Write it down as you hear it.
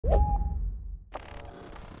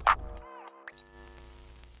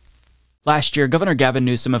Last year, Governor Gavin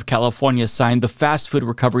Newsom of California signed the Fast Food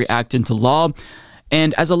Recovery Act into law.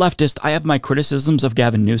 And as a leftist, I have my criticisms of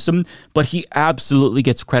Gavin Newsom, but he absolutely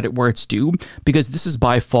gets credit where it's due, because this is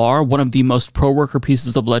by far one of the most pro-worker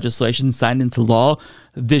pieces of legislation signed into law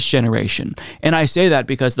this generation. And I say that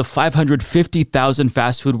because the 550,000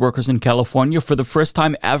 fast food workers in California, for the first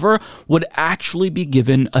time ever, would actually be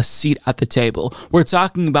given a seat at the table. We're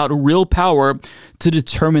talking about real power to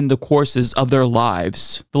determine the courses of their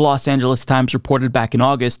lives. The Los Angeles Times reported back in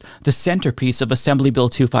August, the centerpiece of Assembly Bill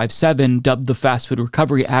 257, dubbed the Fast Food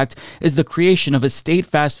Recovery Act, is the creation of a state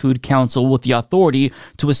fast food council with the authority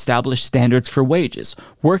to establish standards for wages,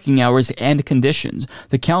 working hours, and conditions.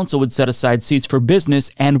 The council would set aside seats for business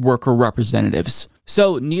and worker representatives.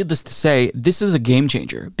 So, needless to say, this is a game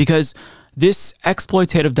changer, because this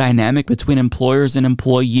exploitative dynamic between employers and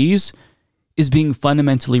employees is being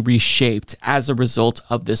fundamentally reshaped as a result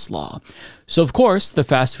of this law. So, of course, the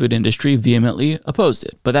fast food industry vehemently opposed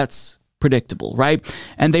it, but that's predictable, right?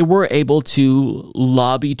 And they were able to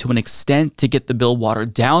lobby to an extent to get the bill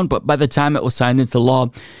watered down, but by the time it was signed into law,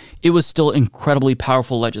 it was still incredibly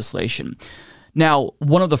powerful legislation. Now,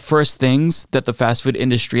 one of the first things that the fast food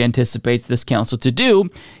industry anticipates this council to do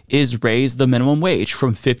is raise the minimum wage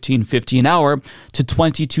from $15.50 an hour to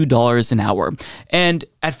 $22 an hour. And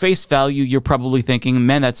at face value, you're probably thinking,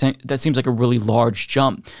 man, that seems like a really large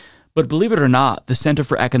jump. But believe it or not, the Center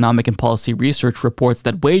for Economic and Policy Research reports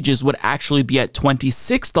that wages would actually be at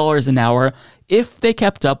 $26 an hour if they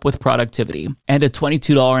kept up with productivity. And a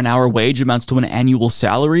 $22 an hour wage amounts to an annual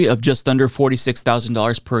salary of just under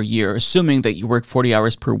 $46,000 per year, assuming that you work 40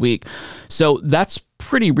 hours per week. So that's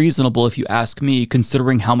pretty reasonable if you ask me,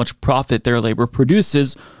 considering how much profit their labor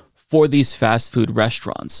produces for these fast food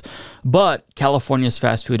restaurants. But California's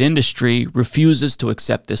fast food industry refuses to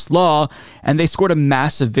accept this law, and they scored a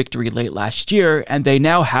massive victory late last year, and they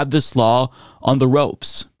now have this law on the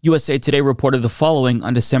ropes. USA Today reported the following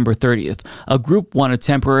on December 30th. A group won a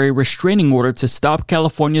temporary restraining order to stop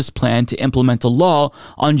California's plan to implement a law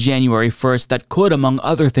on January 1st that could, among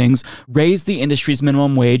other things, raise the industry's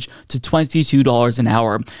minimum wage to $22 an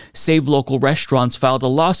hour. Save Local Restaurants filed a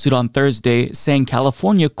lawsuit on Thursday saying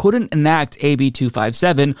California couldn't enact AB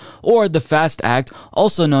 257 or the FAST Act,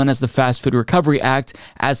 also known as the Fast Food Recovery Act,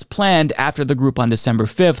 as planned after the group on December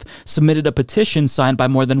 5th submitted a petition signed by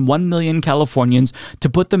more than 1 million Californians to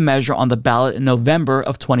put the measure on the ballot in November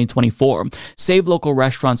of 2024. Save Local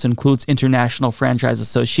Restaurants includes International Franchise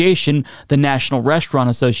Association, the National Restaurant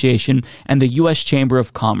Association, and the U.S. Chamber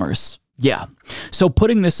of Commerce. Yeah, so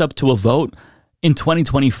putting this up to a vote in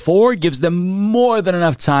 2024 gives them more than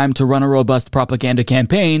enough time to run a robust propaganda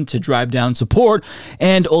campaign to drive down support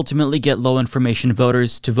and ultimately get low information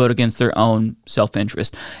voters to vote against their own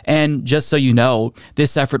self-interest. And just so you know,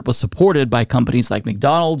 this effort was supported by companies like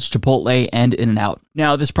McDonald's, Chipotle, and In-N-Out.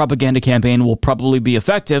 Now, this propaganda campaign will probably be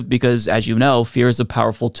effective because, as you know, fear is a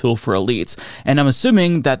powerful tool for elites. And I'm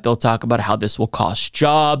assuming that they'll talk about how this will cost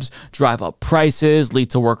jobs, drive up prices, lead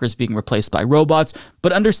to workers being replaced by robots.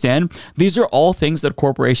 But understand, these are all things that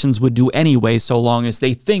corporations would do anyway, so long as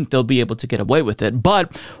they think they'll be able to get away with it.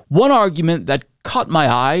 But one argument that caught my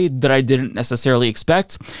eye that I didn't necessarily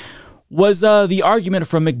expect was the argument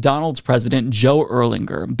from McDonald's president Joe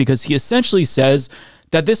Erlinger, because he essentially says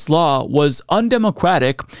that this law was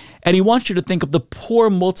undemocratic, and he wants you to think of the poor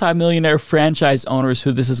multimillionaire franchise owners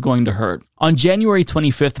who this is going to hurt. On January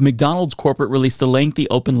 25th, McDonald's corporate released a lengthy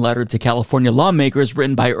open letter to California lawmakers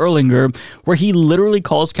written by Erlinger, where he literally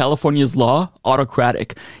calls California's law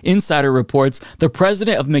autocratic. Insider reports the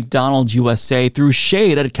president of McDonald's USA threw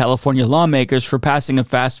shade at California lawmakers for passing a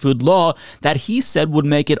fast food law that he said would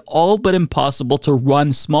make it all but impossible to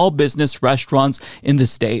run small business restaurants in the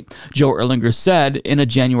state. Joe Erlinger said in a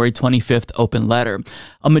January 25th open letter,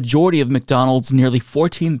 a majority of McDonald's nearly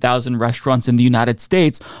 14,000 restaurants in the United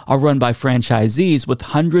States are run by franchisees, with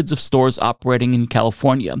hundreds of stores operating in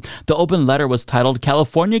California. The open letter was titled,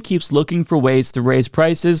 "California keeps looking for ways to raise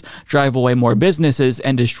prices, drive away more businesses,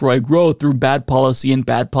 and destroy growth through bad policy and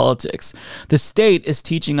bad politics. The state is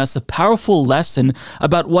teaching us a powerful lesson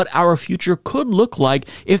about what our future could look like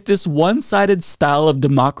if this one-sided style of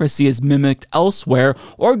democracy is mimicked elsewhere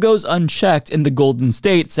or goes unchecked in the Golden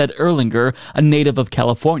State," said Erlinger, a native of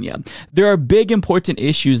California. There are big, important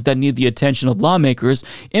issues that need the attention of lawmakers.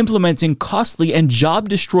 Implementing costly and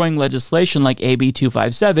job-destroying legislation like AB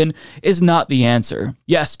 257 is not the answer.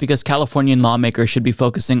 Yes, because Californian lawmakers should be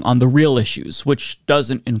focusing on the real issues, which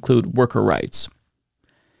doesn't include worker rights.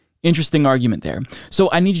 Interesting argument there. So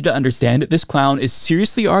I need you to understand, this clown is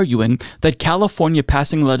seriously arguing that California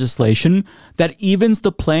passing legislation that evens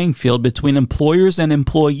the playing field between employers and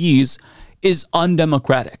employees is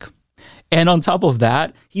undemocratic. And on top of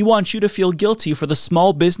that, he wants you to feel guilty for the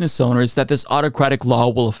small business owners that this autocratic law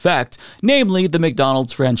will affect, namely the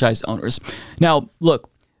McDonald's franchise owners. Now, look,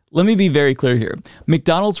 let me be very clear here.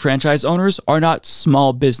 McDonald's franchise owners are not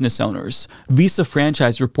small business owners. Visa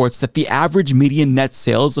Franchise reports that the average median net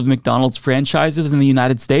sales of McDonald's franchises in the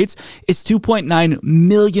United States is $2.9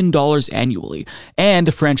 million annually,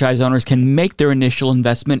 and franchise owners can make their initial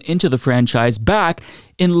investment into the franchise back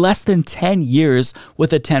in less than 10 years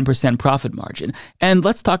with a 10% profit margin. And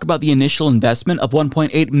let's talk about the initial investment of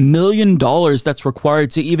 $1.8 million that's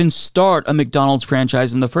required to even start a McDonald's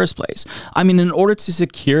franchise in the first place. I mean, in order to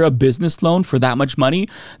secure a business loan for that much money,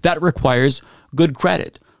 that requires good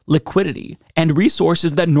credit, liquidity, and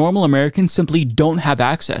resources that normal Americans simply don't have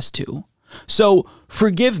access to. So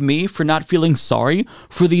forgive me for not feeling sorry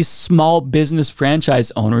for these small business franchise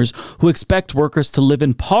owners who expect workers to live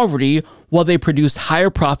in poverty while they produce higher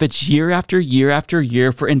profits year after year after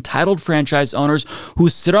year for entitled franchise owners who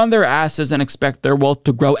sit on their asses and expect their wealth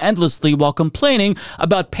to grow endlessly while complaining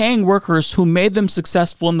about paying workers who made them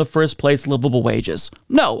successful in the first place livable wages.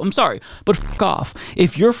 No, I'm sorry, but fuck off.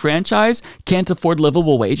 If your franchise can't afford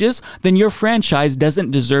livable wages, then your franchise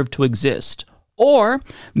doesn't deserve to exist. Or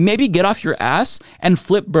maybe get off your ass and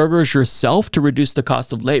flip burgers yourself to reduce the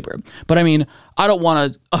cost of labor. But I mean, I don't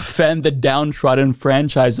want to offend the downtrodden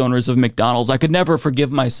franchise owners of McDonald's. I could never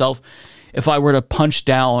forgive myself if I were to punch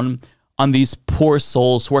down on these poor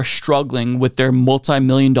souls who are struggling with their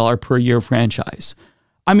multi-million-dollar per year franchise.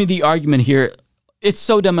 I mean, the argument here, it's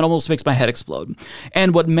so dumb it almost makes my head explode.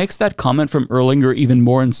 And what makes that comment from Erlinger even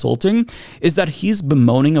more insulting is that he's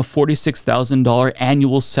bemoaning a $46,000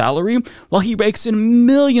 annual salary while he rakes in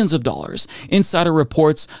millions of dollars. Insider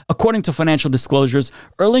reports, according to financial disclosures,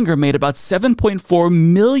 Erlinger made about $7.4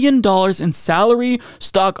 million in salary,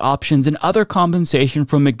 stock options, and other compensation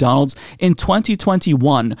from McDonald's in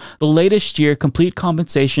 2021. The latest year complete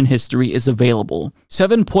compensation history is available.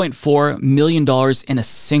 $7.4 million in a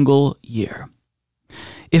single year.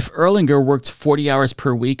 If Erlinger worked 40 hours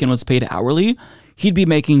per week and was paid hourly, he'd be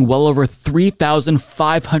making well over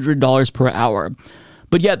 $3,500 per hour.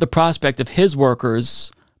 But yet the prospect of his workers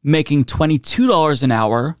making $22 an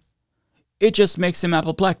hour, it just makes him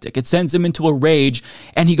apoplectic. It sends him into a rage,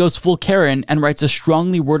 and he goes full Karen and writes a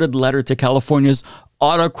strongly worded letter to California's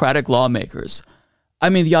autocratic lawmakers. I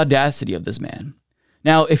mean, the audacity of this man.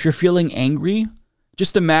 Now, if you're feeling angry,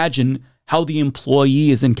 just imagine how the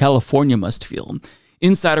employees in California must feel.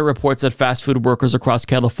 Insider reports that fast food workers across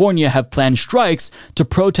California have planned strikes to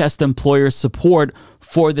protest employers' support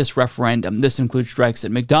for this referendum. This includes strikes at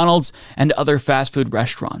McDonald's and other fast food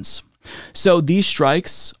restaurants. So these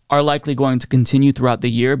strikes are likely going to continue throughout the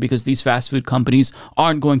year because these fast food companies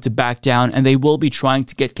aren't going to back down, and they will be trying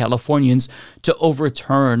to get Californians to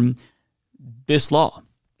overturn this law.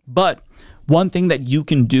 But one thing that you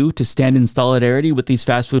can do to stand in solidarity with these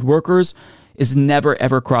fast food workers is never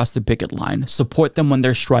ever cross the picket line. Support them when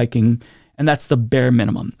they're striking, and that's the bare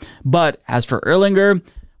minimum. But as for Erlinger,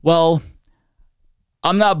 well,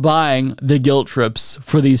 I'm not buying the guilt trips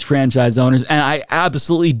for these franchise owners, and I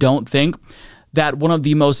absolutely don't think that one of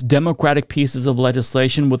the most democratic pieces of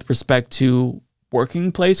legislation with respect to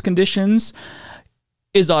working place conditions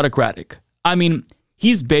is autocratic. I mean,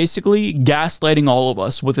 he's basically gaslighting all of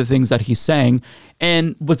us with the things that he's saying,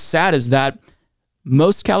 and what's sad is that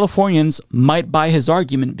most Californians might buy his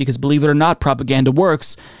argument because, believe it or not, propaganda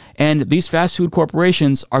works, and these fast food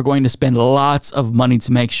corporations are going to spend lots of money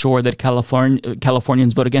to make sure that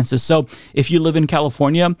Californians vote against this. So if you live in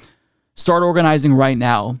California, start organizing right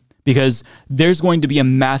now, because there's going to be a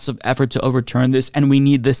massive effort to overturn this, and we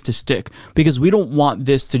need this to stick, because we don't want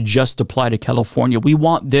this to just apply to California. We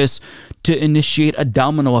want this to initiate a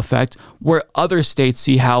domino effect where other states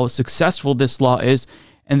see how successful this law is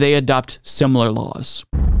and they adopt similar laws.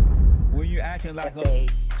 When you're acting like a